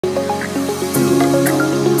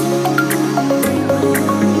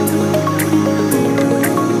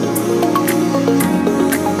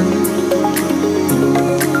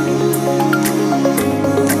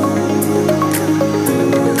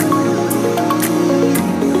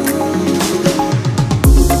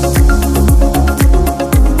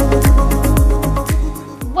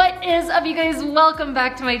welcome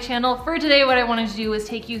back to my channel. For today, what I wanted to do was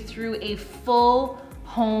take you through a full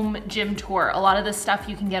home gym tour. A lot of this stuff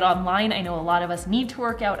you can get online. I know a lot of us need to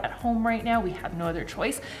work out at home right now. We have no other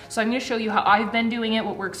choice. So I'm gonna show you how I've been doing it,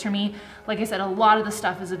 what works for me. Like I said, a lot of the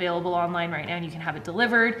stuff is available online right now and you can have it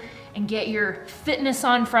delivered and get your fitness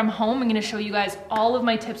on from home. I'm gonna show you guys all of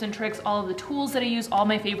my tips and tricks, all of the tools that I use, all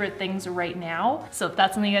my favorite things right now. So if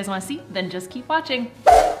that's something you guys wanna see, then just keep watching.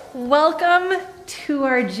 Welcome to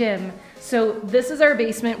our gym. So this is our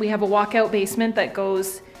basement. We have a walkout basement that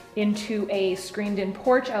goes into a screened-in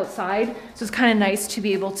porch outside. So it's kind of nice to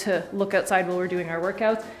be able to look outside while we're doing our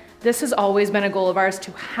workouts. This has always been a goal of ours,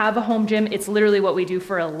 to have a home gym. It's literally what we do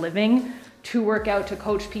for a living, to work out, to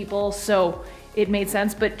coach people. So it made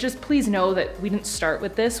sense, but just please know that we didn't start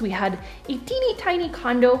with this. We had a teeny tiny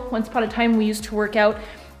condo. Once upon a time, we used to work out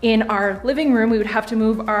in our living room. We would have to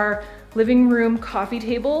move our living room coffee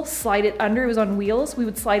table, slide it under, it was on wheels. We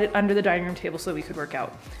would slide it under the dining room table so we could work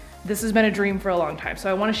out. This has been a dream for a long time. So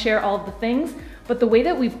I wanna share all of the things, but the way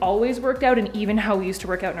that we've always worked out, and even how we used to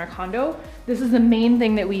work out in our condo, this is the main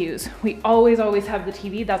thing that we use. We always have the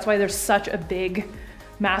TV. That's why there's such a big,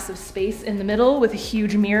 massive space in the middle with a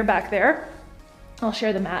huge mirror back there. I'll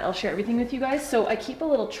share the mat, I'll share everything with you guys. So I keep a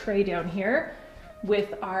little tray down here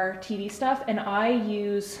with our TV stuff, and I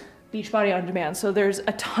use Beachbody On Demand. So there's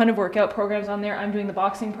a ton of workout programs on there. I'm doing the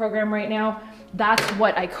boxing program right now. That's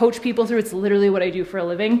what I coach people through. It's literally what I do for a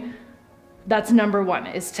living. That's number one,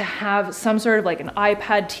 is to have some sort of like an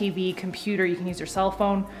iPad, TV, computer. You can use your cell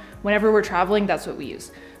phone. Whenever we're traveling, that's what we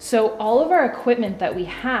use. So all of our equipment that we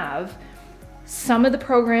have, some of the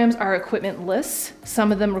programs are equipment-less,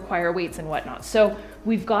 some of them require weights and whatnot. So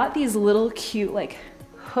we've got these little cute like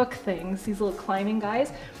hook things, these little climbing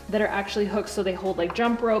guys that are actually hooks, so they hold like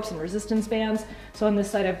jump ropes and resistance bands. So on this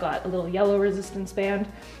side, I've got a little yellow resistance band.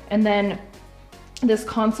 And then this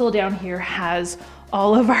console down here has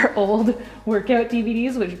all of our old workout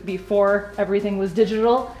DVDs, which before everything was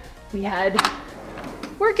digital, we had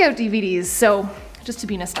workout DVDs. So just to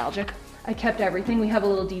be nostalgic, I kept everything. We have a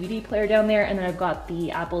little DVD player down there, and then I've got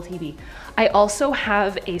the Apple TV. I also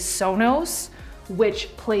have a Sonos,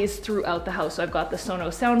 which plays throughout the house. So I've got the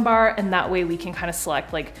Sonos soundbar, and that way we can kind of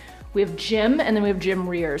select, like, we have gym and then we have gym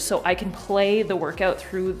rears. So I can play the workout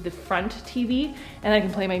through the front TV, and I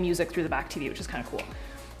can play my music through the back TV, which is kind of cool.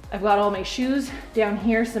 I've got all my shoes down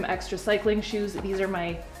here, some extra cycling shoes. These are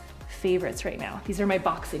my favorites right now. These are my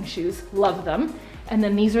boxing shoes, love them. And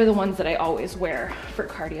then these are the ones that I always wear for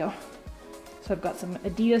cardio. So I've got some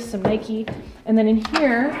Adidas, some Nike, and then in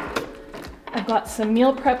here, I've got some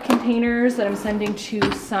meal prep containers that I'm sending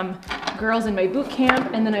to some girls in my boot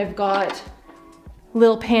camp, and then I've got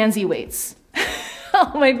little pansy weights.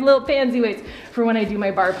 All my little pansy weights for when I do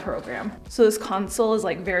my bar program. So this console is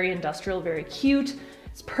like very industrial, very cute.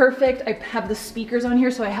 It's perfect. I have the speakers on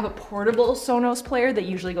here, so I have a portable Sonos player that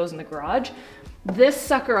usually goes in the garage. This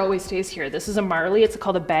sucker always stays here. This is a Marley. It's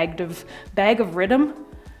called a bag of rhythm.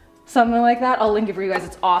 Something like that. I'll link it for you guys.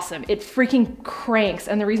 It's awesome. It freaking cranks.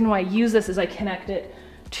 And the reason why I use this is I connect it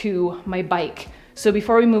to my bike. So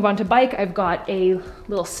before we move on to bike, I've got a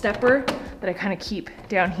little stepper that I kind of keep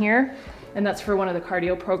down here. And that's for one of the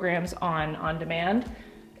cardio programs on demand.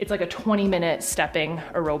 It's like a 20-minute stepping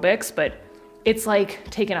aerobics, but it's like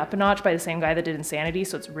taken up a notch by the same guy that did Insanity.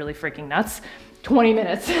 So it's really freaking nuts. 20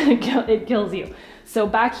 minutes, it kills you. So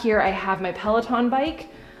back here, I have my Peloton bike.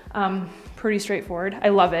 Pretty straightforward. I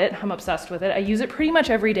love it. I'm obsessed with it. I use it pretty much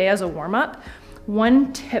every day as a warm-up.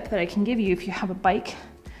 One tip that I can give you, if you have a bike,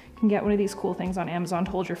 you can get one of these cool things on Amazon to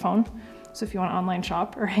hold your phone. So if you want to online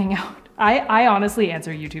shop or hang out, I honestly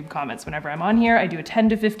answer YouTube comments whenever I'm on here. I do a 10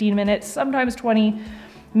 to 15 minutes, sometimes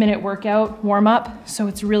 20-minute workout warm-up. So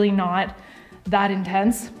it's really not that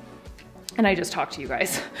intense. And I just talk to you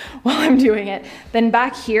guys while I'm doing it. Then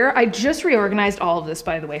back here, I just reorganized all of this,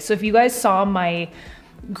 by the way. So if you guys saw my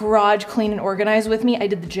garage clean and organized with me, I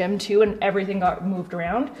did the gym too, and everything got moved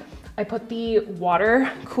around. I put the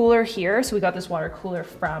water cooler here. So we got this water cooler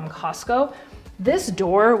from Costco. This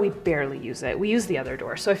door, we barely use it. We use the other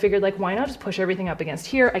door. So I figured, like, why not just push everything up against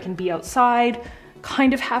here? I can be outside,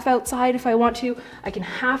 kind of half outside if I want to. I can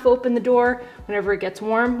half open the door whenever it gets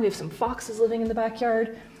warm. We have some foxes living in the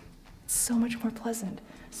backyard. It's so much more pleasant.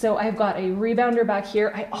 So I've got a rebounder back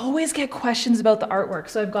here. I always get questions about the artwork.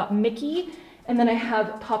 So I've got Mickey, and then I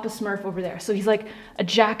have Papa Smurf over there. So he's like a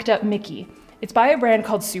jacked up Mickey. It's by a brand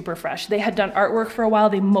called Super Fresh. They had done artwork for a while.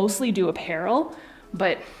 They mostly do apparel,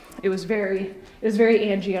 but it was very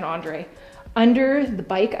Angie and Andre. Under the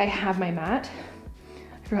bike, I have my mat.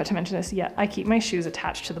 I forgot to mention this. Yeah, I keep my shoes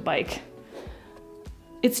attached to the bike.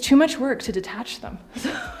 It's too much work to detach them.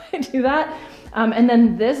 So I do that. And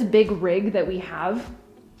then this big rig that we have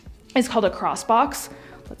is called a cross box.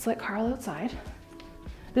 Let's let Carl outside.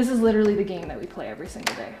 This is literally the game that we play every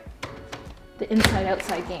single day. The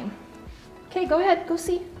inside-outside game. Okay, go ahead, go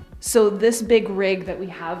see. So this big rig that we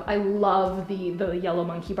have, I love the yellow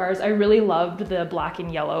monkey bars. I really loved the black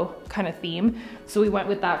and yellow kind of theme. So we went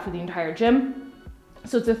with that for the entire gym.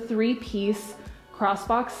 So it's a 3-piece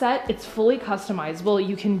crossbox set. It's fully customizable.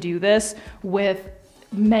 You can do this with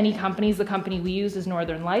many companies. The company we use is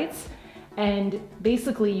Northern Lights. And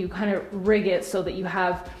basically you kind of rig it so that you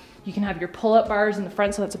can have your pull-up bars in the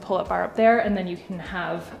front, so that's a pull-up bar up there, and then you can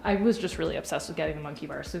have, I was just really obsessed with getting the monkey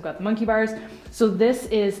bars. So we've got the monkey bars. So this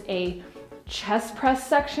is a chest press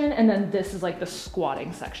section, and then this is like the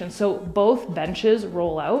squatting section. So both benches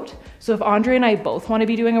roll out. So if Andre and I both want to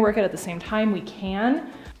be doing a workout at the same time, we can.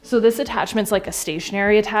 So this attachment's like a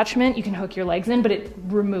stationary attachment. You can hook your legs in, but it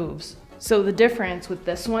removes. So the difference with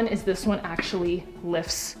this one is this one actually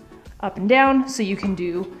lifts up and down, so you can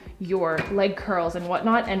do your leg curls and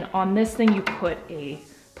whatnot. And on this thing, you put a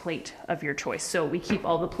plate of your choice. So we keep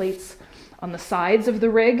all the plates on the sides of the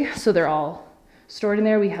rig, so they're all stored in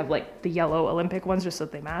there. We have like the yellow Olympic ones just so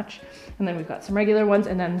that they match. And then we've got some regular ones,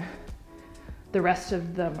 and then the rest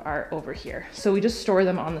of them are over here. So we just store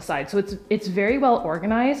them on the side. So it's very well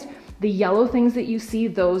organized. The yellow things that you see,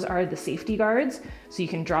 those are the safety guards. So you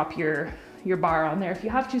can drop your bar on there if you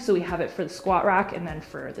have to. So we have it for the squat rack and then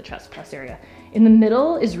for the chest press area. In the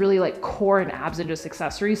middle is really like core and abs and just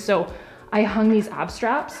accessories. So I hung these ab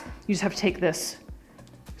straps. You just have to take this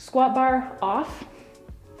squat bar off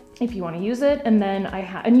if you want to use it. And then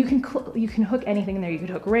and you can hook anything in there. You could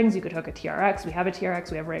hook rings, you could hook a TRX. We have a TRX,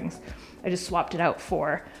 we have rings. I just swapped it out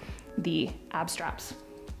for the ab straps.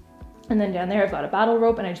 And then down there I've got a battle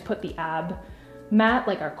rope, and I just put the ab mat,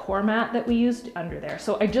 like our core mat that we used, under there.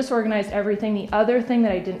 So I just organized everything. The other thing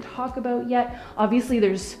that I didn't talk about yet, obviously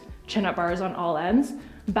there's chin-up bars on all ends.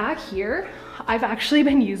 Back here, I've actually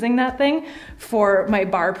been using that thing for my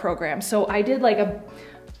bar program. So I did like a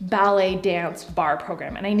ballet dance bar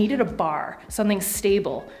program, and I needed a bar, something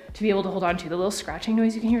stable to be able to hold on to. The little scratching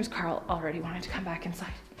noise you can hear is Carl already wanted to come back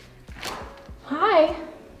inside. Hi.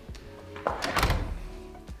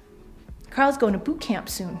 Carl's going to boot camp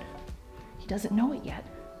soon. Doesn't know it yet.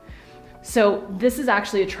 So this is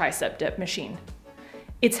actually a tricep dip machine.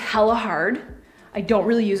 It's hella hard. I don't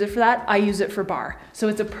really use it for that. I use it for bar. So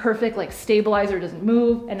it's a perfect like stabilizer, it doesn't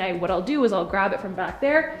move. And what I'll do is I'll grab it from back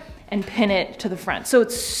there and pin it to the front. So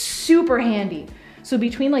it's super handy. So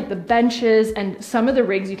between like the benches and some of the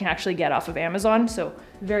rigs you can actually get off of Amazon. So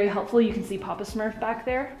very helpful. You can see Papa Smurf back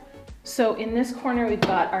there. So in this corner, we've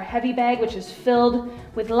got our heavy bag, which is filled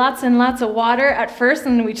with lots and lots of water at first,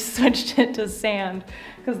 and then we just switched it to sand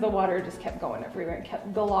because the water just kept going everywhere and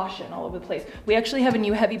kept galoshing all over the place. We actually have a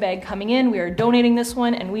new heavy bag coming in. We are donating this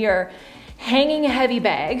one, and we are hanging a heavy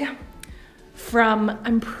bag from,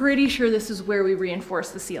 I'm pretty sure this is where we reinforce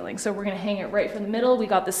the ceiling. So we're gonna hang it right from the middle. We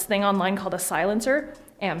got this thing online called a silencer,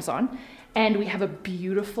 Amazon, and we have a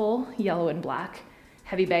beautiful yellow and black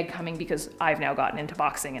heavy bag coming because I've now gotten into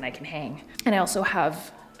boxing and I can hang. And I also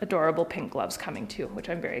have adorable pink gloves coming too, which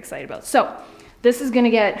I'm very excited about. So this is gonna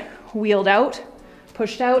get wheeled out,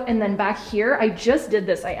 pushed out, and then back here, I just did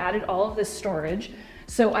this. I added all of this storage.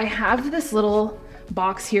 So I have this little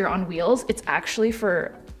box here on wheels. It's actually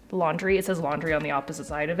for laundry. It says laundry on the opposite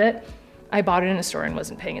side of it. I bought it in a store and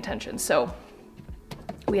wasn't paying attention. So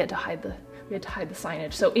we had to hide the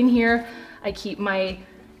signage. So in here, I keep my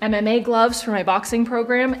MMA gloves for my boxing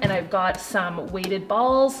program, and I've got some weighted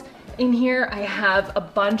balls in here. I have a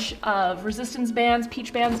bunch of resistance bands,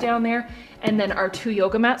 peach bands down there, and then our 2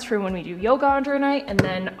 yoga mats for when we do yoga, Andre and I, and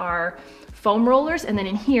then our foam rollers. And then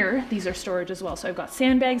in here, these are storage as well. So I've got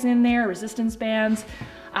sandbags in there, resistance bands,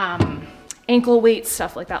 ankle weights,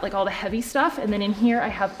 stuff like that, like all the heavy stuff. And then in here, I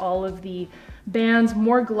have all of the bands,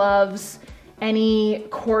 more gloves, any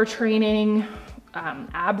core training,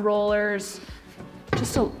 ab rollers,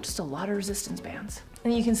 just a lot of resistance bands.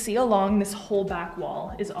 And you can see along this whole back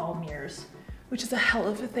wall is all mirrors, which is a hell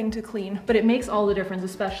of a thing to clean, but it makes all the difference,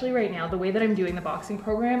 especially right now. The way that I'm doing the boxing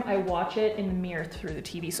program, I watch it in the mirror through the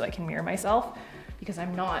TV so I can mirror myself, because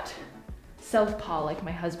I'm not southpaw like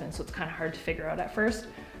my husband, so it's kind of hard to figure out at first.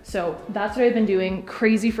 So that's what I've been doing,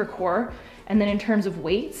 crazy for core. And then in terms of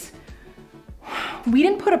weights, we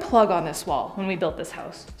didn't put a plug on this wall when we built this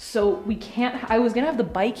house. So we can't, I was gonna have the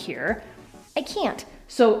bike here, I can't.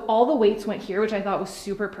 So all the weights went here, which I thought was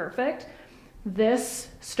super perfect. This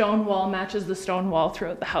stone wall matches the stone wall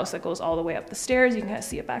throughout the house that goes all the way up the stairs. You can kind of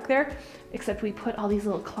see it back there, except we put all these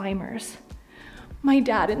little climbers My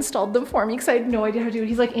dad installed them for me because I had no idea how to do it.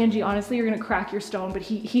 He's like, Angie, honestly, you're gonna crack your stone, but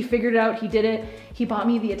he figured it out, he did it. He bought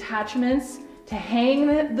me the attachments to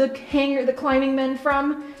hang the climbing men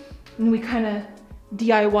from, and we kind of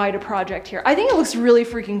DIY'd a project here. I think it looks really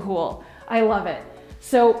freaking cool. I love it.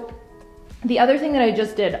 So the other thing that I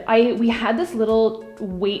just did, we had this little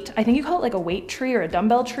weight, I think you call it like a weight tree or a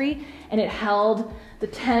dumbbell tree, and it held the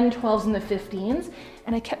 10, 12s, and the 15s,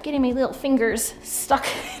 and I kept getting my little fingers stuck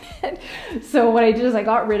in it. So what I did is I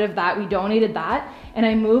got rid of that, we donated that, and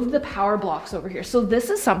I moved the power blocks over here. So this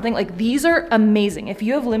is something, like these are amazing. If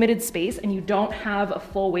you have limited space and you don't have a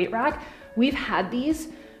full weight rack, we've had these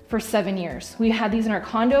for 7 years. We had these in our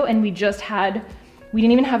condo, and we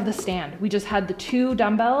didn't even have the stand. We just had the 2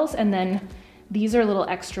 dumbbells, and then these are little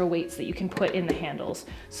extra weights that you can put in the handles.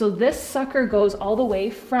 So this sucker goes all the way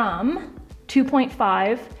from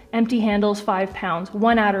 2.5, empty handles, 5 pounds,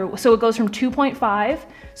 1 outer, so it goes from 2.5.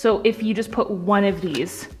 So if you just put one of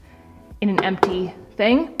these in an empty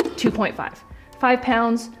thing, 2.5, 5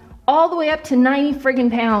 pounds, all the way up to 90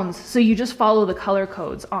 friggin' pounds. So you just follow the color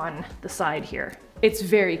codes on the side here. It's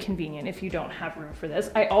very convenient if you don't have room for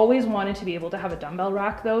this. I always wanted to be able to have a dumbbell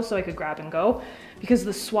rack though, so I could grab and go, because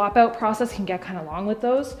the swap out process can get kind of long with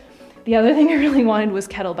those. The other thing I really wanted was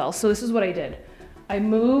kettlebells. So this is what I did. I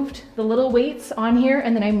moved the little weights on here,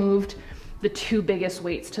 and then I moved the 2 biggest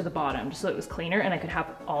weights to the bottom just so it was cleaner, and I could have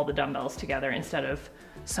all the dumbbells together instead of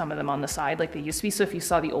some of them on the side like they used to be. So if you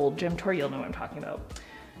saw the old gym tour, you'll know what I'm talking about.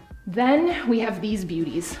 Then we have these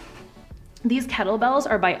beauties. These kettlebells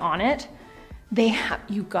are by Onnit. They have,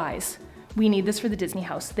 you guys, we need this for the Disney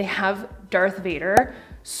house. They have Darth Vader,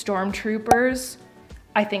 Stormtroopers,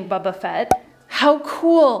 I think Boba Fett. How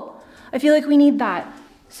cool. I feel like we need that.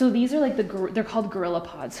 So these are like they're called Gorilla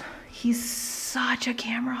Pods. He's such a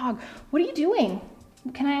camera hog. What are you doing?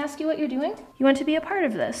 Can I ask you what you're doing? You want to be a part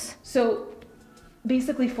of this. So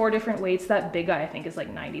basically 4 different weights. That big guy I think is like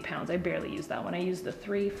 90 pounds. I barely use that one. I use the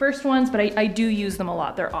 3 first ones, but I do use them a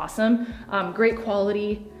lot. They're awesome. Great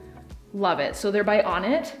quality. Love it. So they're by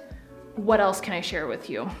Onnit. What else can I share with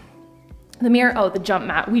you? The mirror, oh, the jump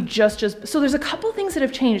mat. We so there's a couple things that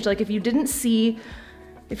have changed. Like if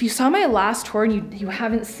you saw my last tour and you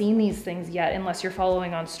haven't seen these things yet, unless you're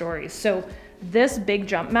following on stories. So this big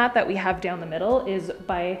jump mat that we have down the middle is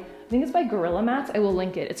I think it's by Gorilla Mats. I will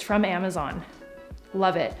link it. It's from Amazon.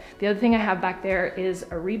 Love it. The other thing I have back there is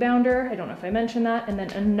a rebounder. I don't know if I mentioned that. And then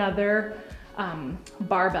another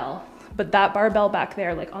barbell. But that barbell back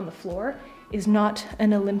there, like on the floor, is not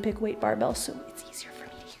an Olympic weight barbell, so it's easier for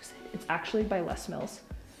me to use it. It's actually by Les Mills.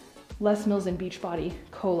 Les Mills and Beachbody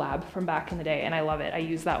collab from back in the day, and I love it. I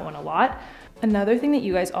use that one a lot. Another thing that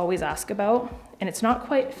you guys always ask about, and it's not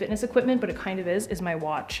quite fitness equipment, but it kind of is my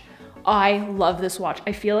watch. I love this watch.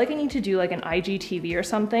 I feel like I need to do like an IGTV or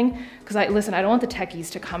something, because I don't want the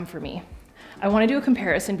techies to come for me. I want to do a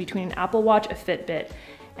comparison between an Apple Watch, a Fitbit,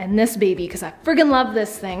 and this baby, because I friggin' love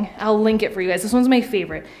this thing. I'll link it for you guys. This one's my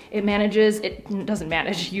favorite. It doesn't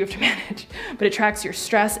manage, you have to manage, but it tracks your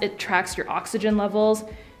stress, it tracks your oxygen levels.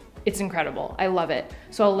 It's incredible. I love it.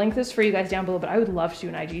 So I'll link this for you guys down below, but I would love to do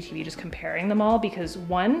an IGTV just comparing them all, because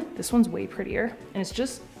this one's way prettier, and it's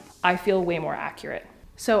just, I feel way more accurate.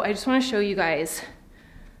 So I just want to show you guys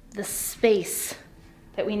the space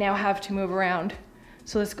that we now have to move around.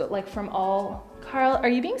 So let's go like from Carl, are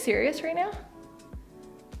you being serious right now?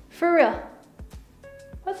 For real?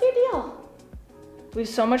 What's your deal? We have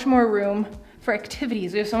so much more room for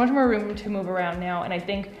activities. We have so much more room to move around now, and I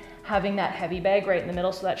think having that heavy bag right in the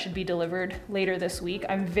middle, so that should be delivered later this week.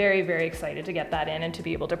 I'm very, very excited to get that in and to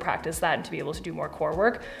be able to practice that and to be able to do more core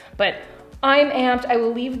work. But I'm amped. I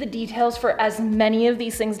will leave the details for as many of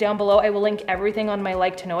these things down below. I will link everything on my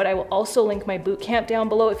Like to Know It. I will also link my boot camp down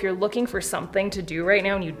below. If you're looking for something to do right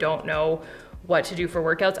now and you don't know what to do for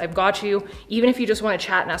workouts, I've got you. Even if you just want to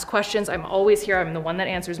chat and ask questions, I'm always here. I'm the one that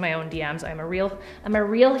answers my own DMs. I'm a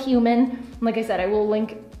real human. Like I said, I will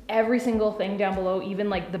link every single thing down below, even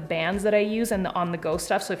like the bands that I use and the on-the-go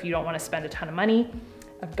stuff. So if you don't want to spend a ton of money,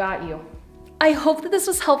 I've got you. I hope that this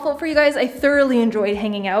was helpful for you guys. I thoroughly enjoyed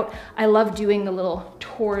hanging out. I love doing the little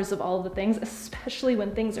tours of all of the things, especially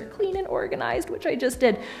when things are clean and organized, which I just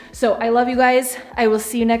did. So I love you guys. I will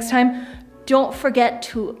see you next time. Don't forget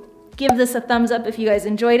to give this a thumbs up if you guys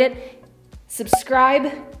enjoyed it.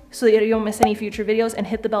 Subscribe so that you don't miss any future videos, and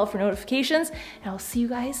hit the bell for notifications. And I'll see you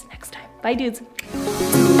guys next time. Bye, dudes.